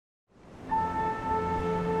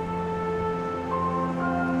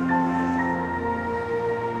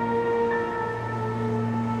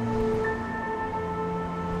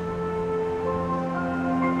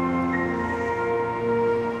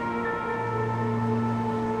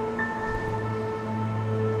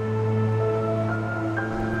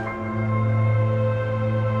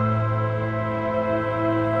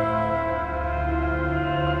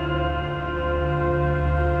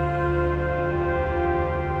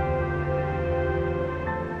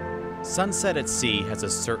Sunset at sea has a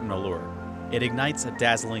certain allure. It ignites a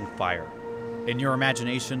dazzling fire in your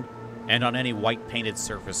imagination and on any white-painted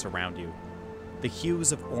surface around you. The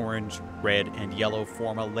hues of orange, red, and yellow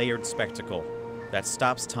form a layered spectacle that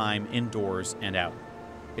stops time indoors and out.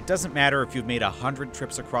 It doesn't matter if you've made 100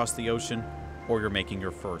 trips across the ocean or you're making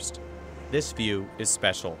your first. This view is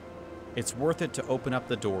special. It's worth it to open up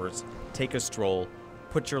the doors, take a stroll,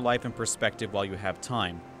 put your life in perspective while you have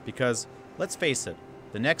time, because, let's face it,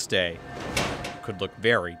 the next day could look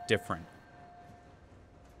very different.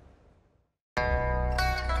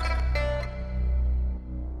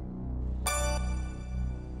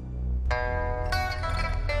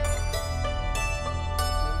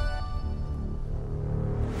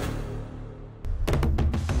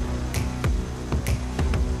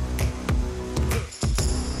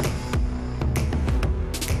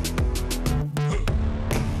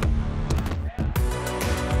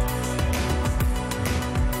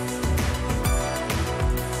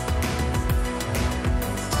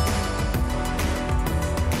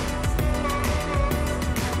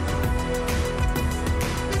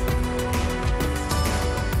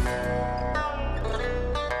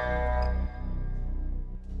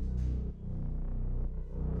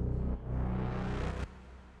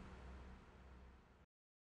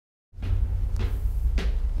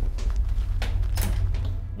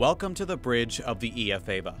 Welcome to the bridge of the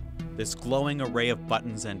EF-Eva. This glowing array of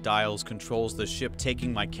buttons and dials controls the ship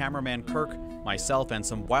taking my cameraman Kirk, myself, and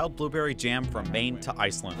some wild blueberry jam from Maine to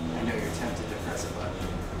Iceland. I know you're tempted to press a button.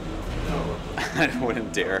 No. I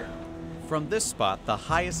wouldn't dare. From this spot, the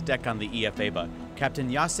highest deck on the EF-Eva, Captain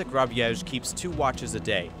Jacek Rabiej keeps 2 watches a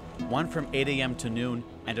day, one from 8 a.m. to noon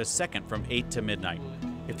and a second from 8 to midnight.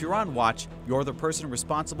 If you're on watch, you're the person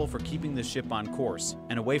responsible for keeping the ship on course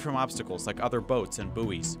and away from obstacles like other boats and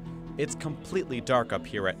buoys. It's completely dark up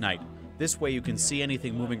here at night. This way you can see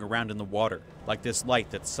anything moving around in the water, like this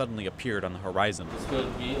light that suddenly appeared on the horizon. This will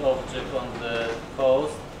be object on the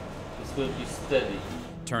coast. This will be steady.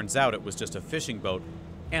 Turns out it was just a fishing boat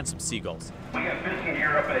and some seagulls. We got fishing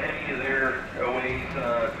gear up ahead of you there, always.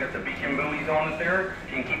 It's got the beacon buoys on it there.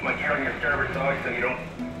 You can keep my gear on your starboard side so you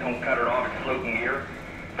don't cut it off. It's floating gear.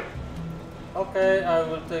 Okay, I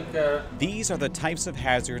will take care. These are the types of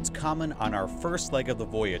hazards common on our first leg of the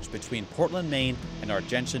voyage between Portland, Maine and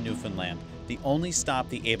Argentia, Newfoundland, the only stop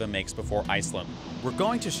the Eva makes before Iceland. We're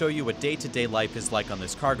going to show you what day-to-day life is like on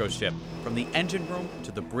this cargo ship, from the engine room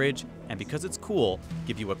to the bridge, and because it's cool,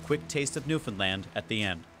 give you a quick taste of Newfoundland at the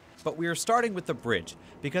end. But we are starting with the bridge,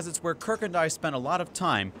 because it's where Kirk and I spent a lot of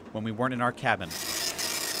time when we weren't in our cabin.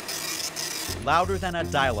 Louder than a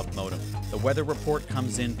dial-up modem, the weather report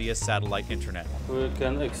comes in via satellite internet. We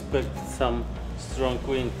can expect some strong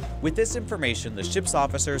wind. With this information, the ship's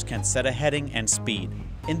officers can set a heading and speed.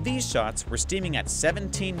 In these shots, we're steaming at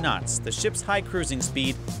 17 knots, the ship's high cruising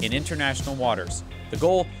speed in international waters. The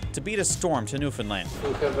goal, to beat a storm to Newfoundland.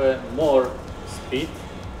 We have a more speed,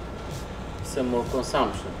 some more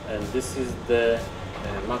consumption, and this is the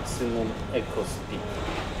maximum eco speed.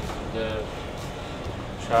 The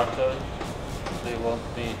charter, they want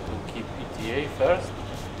me to keep ETA first,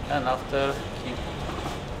 and after keep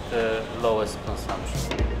the lowest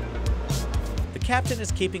consumption. The captain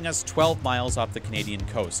is keeping us 12 miles off the Canadian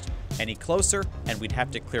coast. Any closer, and we'd have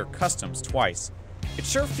to clear customs twice. It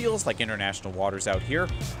sure feels like international waters out here.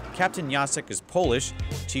 Captain Jacek is Polish,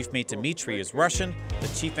 Chief Mate Dmitry is Russian, the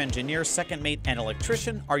Chief Engineer, Second Mate, and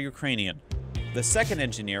Electrician are Ukrainian. The second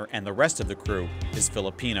engineer and the rest of the crew is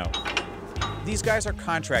Filipino. These guys are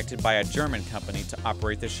contracted by a German company to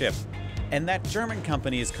operate the ship. And that German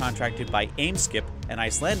company is contracted by Eimskip, an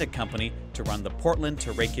Icelandic company, to run the Portland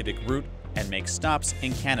to Reykjavik route and make stops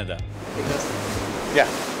in Canada. Hey, Dustin. Yeah.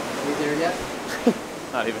 You there yet?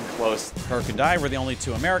 Not even close. Kirk and I were the only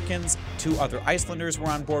 2 Americans, 2 other Icelanders were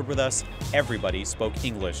on board with us, everybody spoke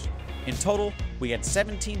English. In total, we had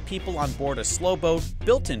 17 people on board a slow boat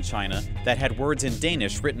built in China that had words in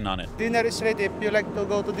Danish written on it. Dinner is ready if you like to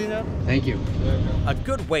go to dinner. Thank you. A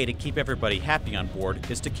good way to keep everybody happy on board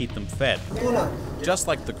is to keep them fed. Just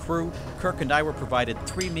like the crew, Kirk and I were provided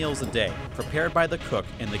 3 meals a day, prepared by the cook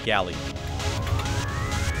in the galley.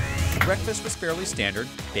 Breakfast was fairly standard,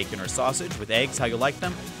 bacon or sausage with eggs how you like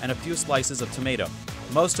them, and a few slices of tomato.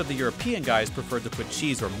 Most of the European guys preferred to put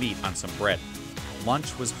cheese or meat on some bread.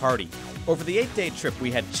 Lunch was hearty. Over the 8-day trip,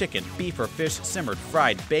 we had chicken, beef or fish simmered,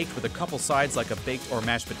 fried, baked with a couple sides like a baked or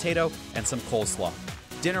mashed potato, and some coleslaw.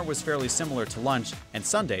 Dinner was fairly similar to lunch, and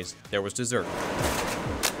Sundays, there was dessert.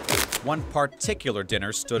 One particular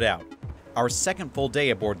dinner stood out. Our second full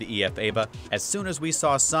day aboard the EF-Eva, as soon as we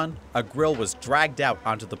saw sun, a grill was dragged out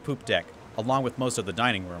onto the poop deck. along with most of the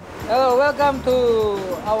dining room. Hello, welcome to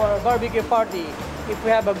our barbecue party. If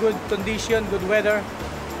we have a good condition, good weather,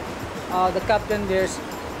 the captain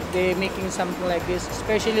they're making something like this,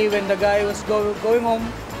 especially when the guy was going home,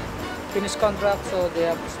 finish contract, so they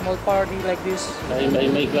have a small party like this. I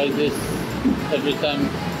make like this every time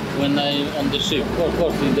when I'm on the ship. Of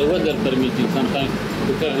course, in the weather permitting, sometimes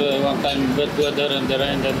we have one time wet weather and the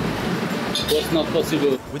rain, and it was not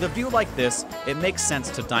possible. With a view like this, it makes sense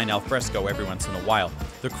to dine al fresco every once in a while.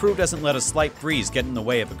 The crew doesn't let a slight breeze get in the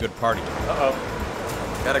way of a good party.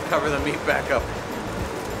 Uh-oh. Gotta cover the meat back up.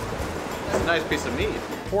 That's a nice piece of meat.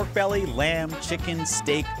 Pork belly, lamb, chicken,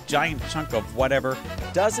 steak, giant chunk of whatever.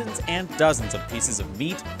 Dozens and dozens of pieces of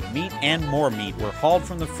meat, and more meat were hauled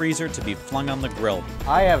from the freezer to be flung on the grill.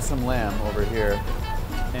 I have some lamb over here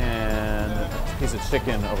and a piece of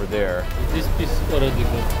chicken over there. This piece is already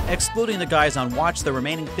good. Excluding the guys on watch, the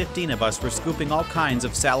remaining 15 of us were scooping all kinds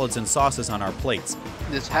of salads and sauces on our plates.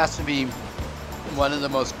 This has to be one of the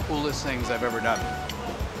most coolest things I've ever done.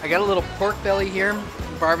 I got a little pork belly here,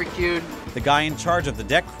 barbecued. The guy in charge of the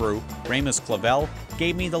deck crew, Remus Clavel,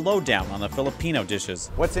 gave me the lowdown on the Filipino dishes.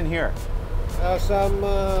 What's in here? Some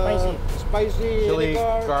spicy Chili,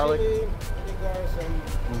 liquor, garlic. chili, some...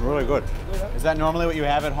 It's really good. Is that normally what you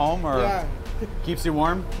have at home, or Yeah. keeps you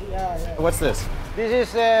warm? Yeah. What's this? This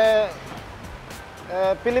is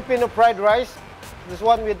Filipino fried rice. This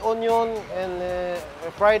one with onion and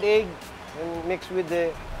fried egg and mixed with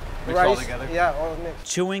the Mixed rice. all together? Yeah, all mixed.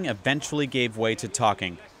 Chewing eventually gave way to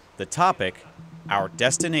talking. The topic, our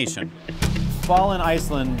destination. Fall in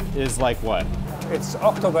Iceland is like what? It's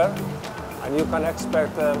October, and you can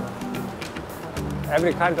expect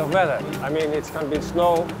every kind of weather. I mean, it can be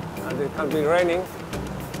snow, and it can be raining,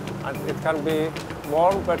 and it can be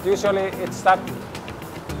warm, but usually it starts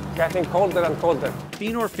getting colder and colder.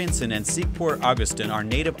 Finor Finson and Sigpor Augustin are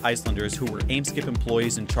native Icelanders who were Ameskip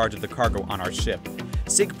employees in charge of the cargo on our ship.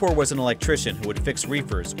 Sigpor was an electrician who would fix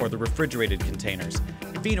reefers or the refrigerated containers.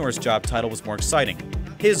 Finor's job title was more exciting.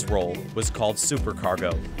 His role was called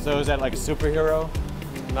supercargo. So is that like a superhero?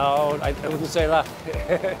 No, I wouldn't say that.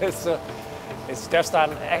 It's just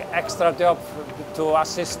an extra job to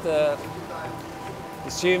assist the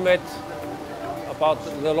seamate about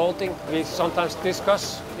the loading. We sometimes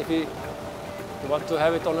discuss if we want to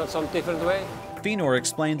have it on some different way. Finor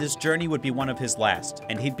explained this journey would be one of his last,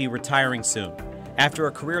 and he'd be retiring soon, after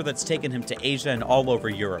a career that's taken him to Asia and all over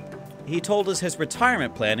Europe. He told us his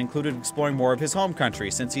retirement plan included exploring more of his home country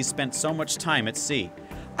since he spent so much time at sea.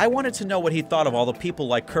 I wanted to know what he thought of all the people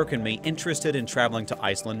like Kirk and me interested in traveling to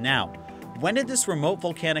Iceland now. When did this remote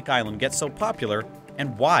volcanic island get so popular,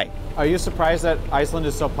 and why? Are you surprised that Iceland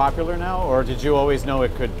is so popular now, or did you always know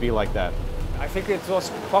it could be like that? I think it was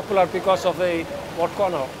popular because of the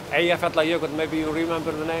volcano, Eyjafjallajökull. Maybe you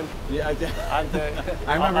remember the name. Yeah, And,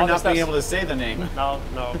 I remember not being able to say the name. No.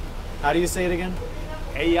 How do you say it again?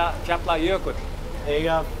 Eyjafjallajökull.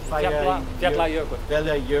 Fjallajökull.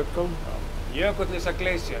 Fjallajökull. Jökull is a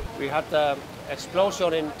glacier. We had an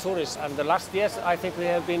explosion in tourists, and the last years I think we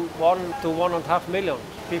have been 1 to 1.5 million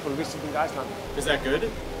people visiting Iceland. Is that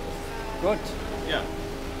good? Good. Yeah.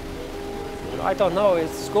 I don't know,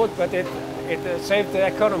 it's good, but it saved the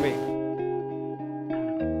economy.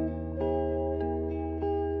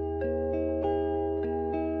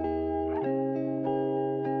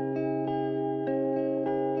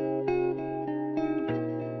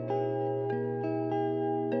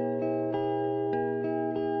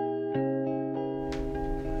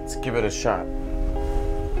 Let's give it a shot.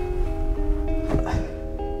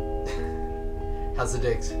 How's the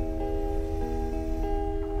digs?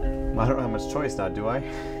 I don't have much choice now, do I?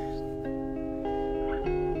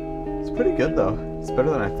 It's pretty good though. It's better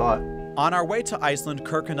than I thought. On our way to Iceland,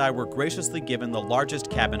 Kirk and I were graciously given the largest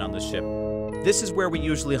cabin on the ship. This is where we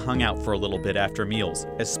usually hung out for a little bit after meals,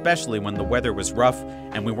 especially when the weather was rough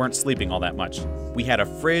and we weren't sleeping all that much. We had a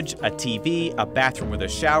fridge, a TV, a bathroom with a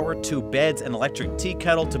shower, 2 beds, an electric tea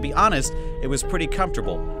kettle. To be honest, it was pretty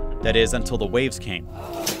comfortable. That is, until the waves came.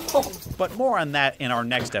 But more on that in our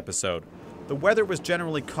next episode. The weather was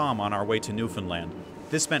generally calm on our way to Newfoundland.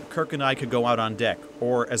 This meant Kirk and I could go out on deck,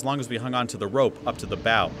 or as long as we hung on to the rope, up to the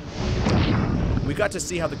bow. We got to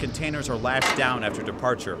see how the containers are lashed down after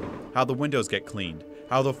departure, how the windows get cleaned,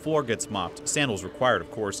 how the floor gets mopped, sandals required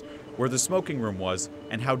of course, where the smoking room was,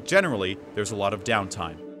 and how generally there's a lot of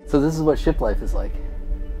downtime. So this is what ship life is like.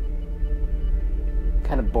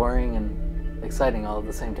 Kind of boring and exciting all at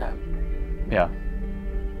the same time. Yeah.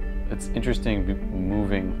 It's interesting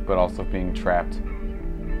moving, but also being trapped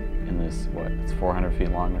in this, what, it's 400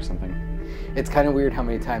 feet long or something? It's kind of weird how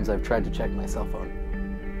many times I've tried to check my cell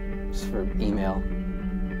phone, just for email.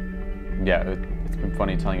 Yeah, it's been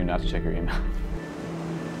funny telling you not to check your email.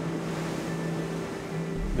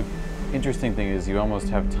 The interesting thing is you almost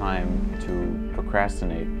have time to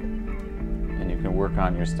procrastinate, and you can work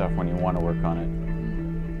on your stuff when you want to work on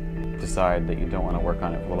it. Decide that you don't want to work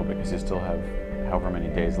on it for a little bit because you still have however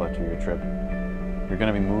many days left of your trip. You're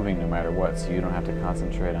going to be moving no matter what, so you don't have to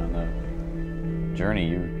concentrate on the journey.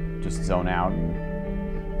 You just zone out and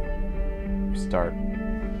start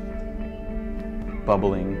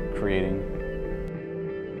bubbling, creating.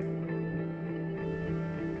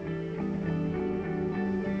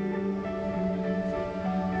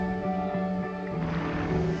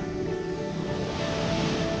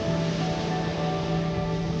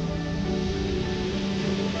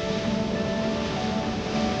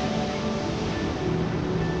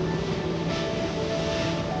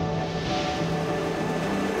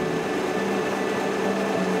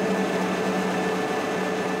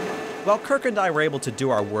 While Kirk and I were able to do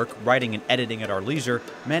our work, writing and editing at our leisure,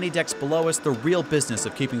 many decks below us, the real business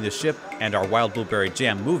of keeping the ship and our wild blueberry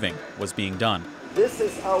jam moving was being done. This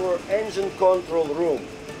is our engine control room.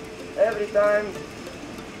 Every time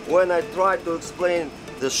when I try to explain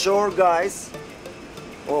the shore guys,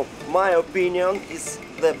 my opinion is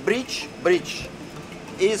the bridge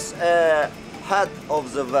is a head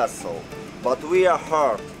of the vessel, but we are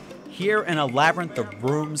hard. Here in a labyrinth of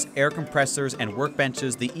rooms, air compressors, and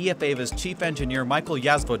workbenches, the EFAVA's chief engineer Michael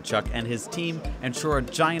Yazvodchuk and his team ensure a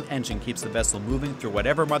giant engine keeps the vessel moving through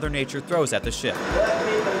whatever Mother Nature throws at the ship. Let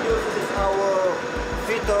me introduce this is our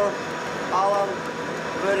fitter, Alan,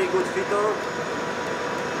 very good fitter,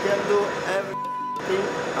 can do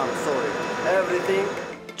everything.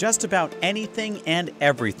 Just about anything and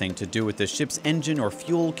everything to do with the ship's engine or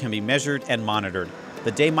fuel can be measured and monitored. The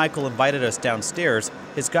day Michael invited us downstairs,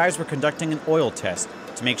 his guys were conducting an oil test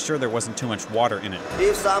to make sure there wasn't too much water in it.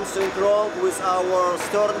 If something's wrong with our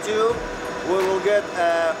stern tube, we will get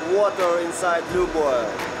water inside lube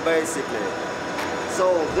oil, basically.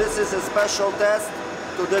 So this is a special test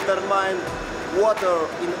to determine water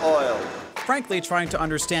in oil. Frankly, trying to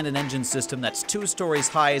understand an engine system that's 2 stories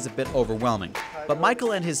high is a bit overwhelming. But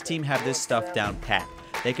Michael and his team have this stuff down pat.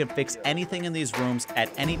 They can fix anything in these rooms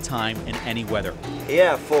at any time in any weather.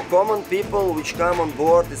 Yeah, for common people which come on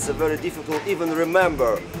board, it's a very difficult even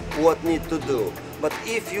remember what need to do. But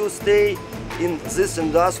if you stay in this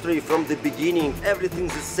industry from the beginning,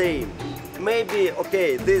 everything's the same. Maybe,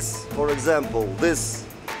 okay, this, for example, this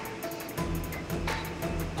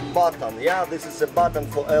button, yeah, this is a button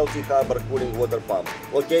for LT harbor cooling water pump,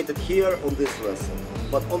 located here on this vessel.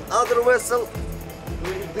 But on other vessel,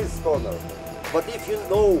 we need this corner. But if you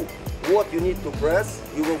know what you need to press,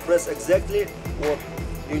 you will press exactly what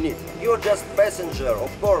you need. You're just passenger, of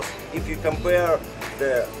course. If you compare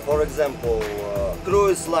the, for example,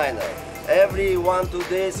 cruise liner, every 1-2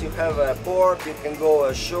 days you have a port, you can go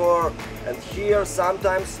ashore, and here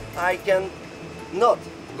sometimes I can not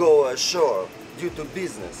go ashore due to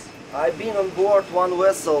business. I've been on board one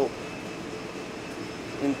vessel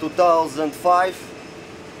in 2005.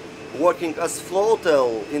 Working as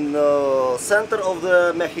floatel in the center of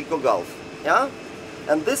the Mexico Gulf, yeah?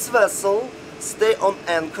 And this vessel stay on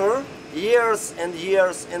anchor years and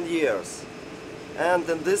years and years. And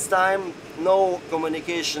in this time, no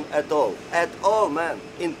communication at all, man.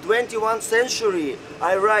 In 21st century,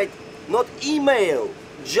 I write not email,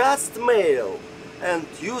 just mail, and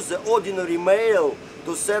use the ordinary mail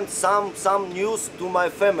to send some news to my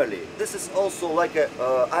family. This is also like a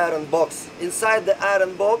iron box. Inside the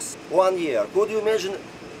iron box, 1 year. Could you imagine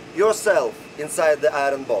yourself inside the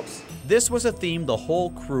iron box? This was a theme the whole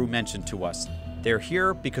crew mentioned to us. They're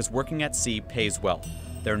here because working at sea pays well.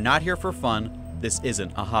 They're not here for fun. This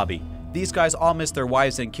isn't a hobby. These guys all miss their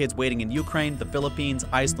wives and kids waiting in Ukraine, the Philippines,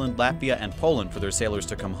 Iceland, Latvia, and Poland for their sailors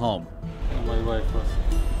to come home. My wife was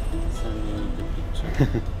sending me the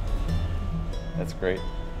picture. That's great.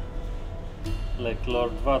 Like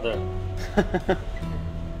Lord Vader.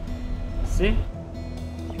 See?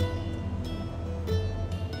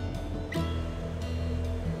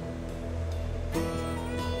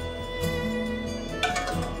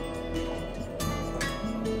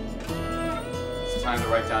 It's time to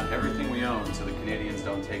write down everything we own so the Canadians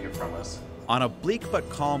don't take it from us. On a bleak but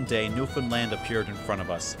calm day, Newfoundland appeared in front of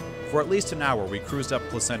us. For at least an hour, we cruised up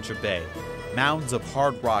Placentia Bay. Mounds of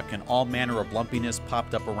hard rock and all manner of lumpiness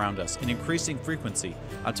popped up around us in increasing frequency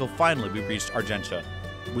until finally we reached Argentia.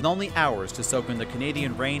 With only hours to soak in the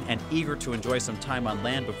Canadian rain and eager to enjoy some time on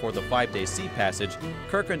land before the 5-day sea passage,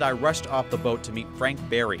 Kirk and I rushed off the boat to meet Frank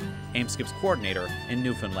Barry, AIMSCIP's coordinator in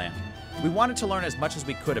Newfoundland. We wanted to learn as much as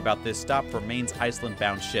we could about this stop for Maine's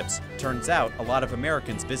Iceland-bound ships. Turns out a lot of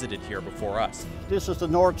Americans visited here before us. This is the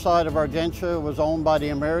north side of Argentia. It was owned by the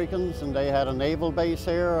Americans, and they had a naval base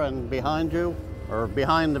here, and behind you, or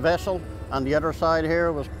behind the vessel, on the other side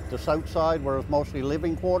here was the south side, where it was mostly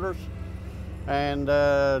living quarters. And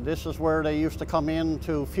this is where they used to come in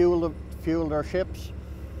to fuel their ships.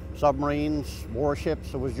 Submarines,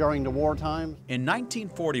 warships. It was during the wartime. In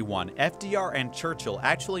 1941, FDR and Churchill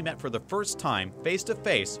actually met for the first time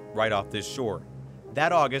face-to-face right off this shore.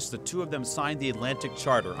 That August, the two of them signed the Atlantic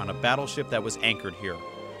Charter on a battleship that was anchored here.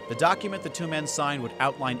 The document the two men signed would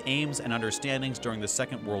outline aims and understandings during the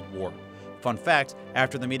Second World War. Fun fact,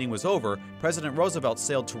 after the meeting was over, President Roosevelt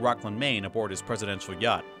sailed to Rockland, Maine aboard his presidential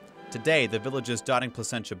yacht. Today, the villages dotting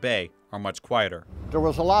Placentia Bay are much quieter. There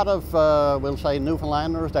was a lot of, we'll say,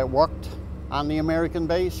 Newfoundlanders that worked on the American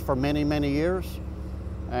base for many, many years.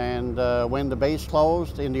 And when the base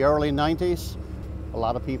closed in the early 90s, a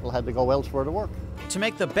lot of people had to go elsewhere to work. To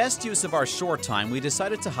make the best use of our shore time, we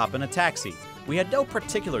decided to hop in a taxi. We had no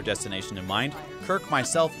particular destination in mind. Kirk,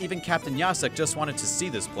 myself, even Captain Jacek just wanted to see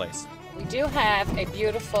this place. We do have a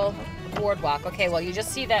beautiful boardwalk. Okay, well, you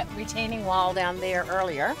just see that retaining wall down there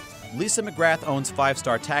earlier. Lisa McGrath owns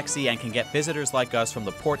 5-Star Taxi and can get visitors like us from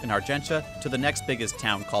the port in Argentia to the next biggest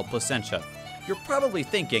town called Placentia. You're probably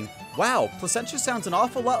thinking, wow, Placentia sounds an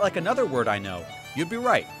awful lot like another word I know. You'd be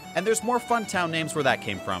right. And there's more fun town names where that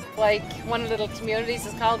came from. Like one of the little communities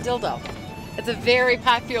is called Dildo. It's a very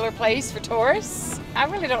popular place for tourists. I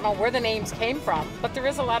really don't know where the names came from, but there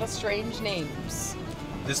is a lot of strange names.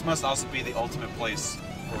 This must also be the ultimate place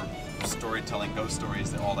for storytelling, ghost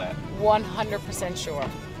stories, and all that. 100% sure.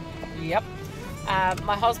 Yep.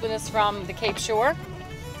 My husband is from the Cape Shore,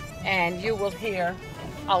 and you will hear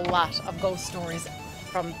a lot of ghost stories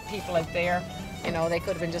from people out there. You know, they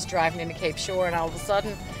could have been just driving into Cape Shore, and all of a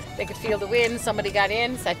sudden they could feel the wind. Somebody got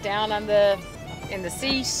in, sat down in the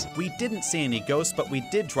seat. We didn't see any ghosts, but we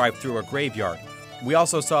did drive through a graveyard. We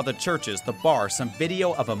also saw the churches, the bar, some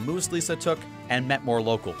video of a moose Lisa took, and met more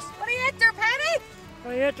locals. What are you at there, Patty?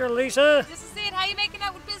 What are you at there, Lisa? Just to see it. How you making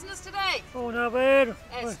out with business today? Oh, not bad.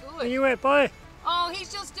 That's good. Where you at, boy? Oh,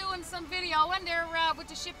 he's just doing some video when they're with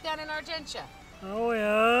the ship down in Argentia. Oh,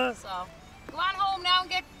 yeah. So, go on home now and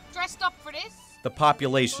get dressed up for this. The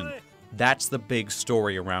population. That's the big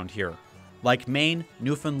story around here. Like Maine,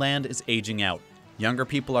 Newfoundland is aging out. Younger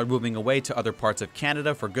people are moving away to other parts of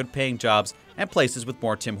Canada for good-paying jobs and places with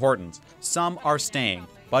more Tim Hortons. Some are staying,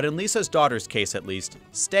 but in Lisa's daughter's case at least,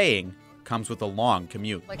 staying comes with a long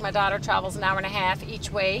commute. Like my daughter travels an hour and a half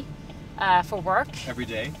each way for work. Every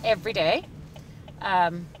day? Every day.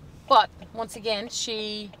 But once again,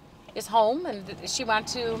 she is home and she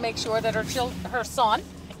wants to make sure that her son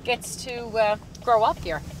gets to grow up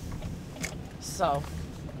here. So.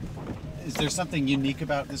 Is there something unique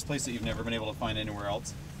about this place that you've never been able to find anywhere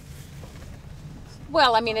else?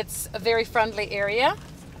 Well, I mean, it's a very friendly area.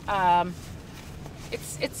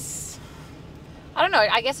 It's I don't know.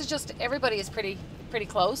 I guess it's just everybody is pretty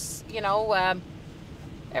close. You know,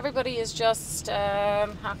 everybody is just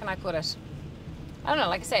how can I put it? I don't know.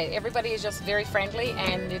 Like I say, everybody is just very friendly,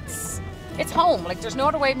 and it's home. Like there's no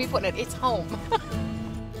other way of me putting it. It's home.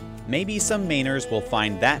 Maybe some Mainers will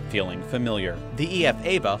find that feeling familiar. The EF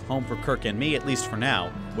Ava, home for Kirk and me, at least for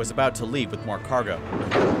now, was about to leave with more cargo.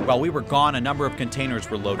 While we were gone, a number of containers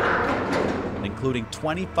were loaded, including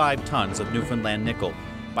 25 tons of Newfoundland nickel.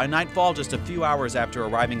 By nightfall, just a few hours after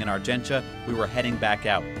arriving in Argentia, we were heading back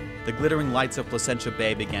out. The glittering lights of Placentia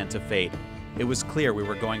Bay began to fade. It was clear we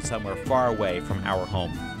were going somewhere far away from our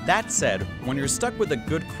home. That said, when you're stuck with a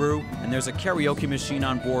good crew and there's a karaoke machine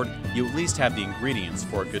on board, you at least have the ingredients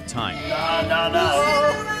for a good time.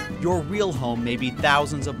 No. Your real home may be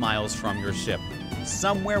thousands of miles from your ship,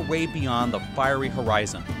 somewhere way beyond the fiery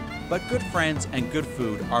horizon. But good friends and good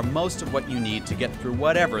food are most of what you need to get through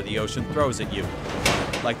whatever the ocean throws at you.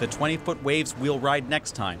 Like the 20-foot waves we'll ride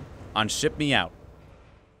next time on Ship Me Out.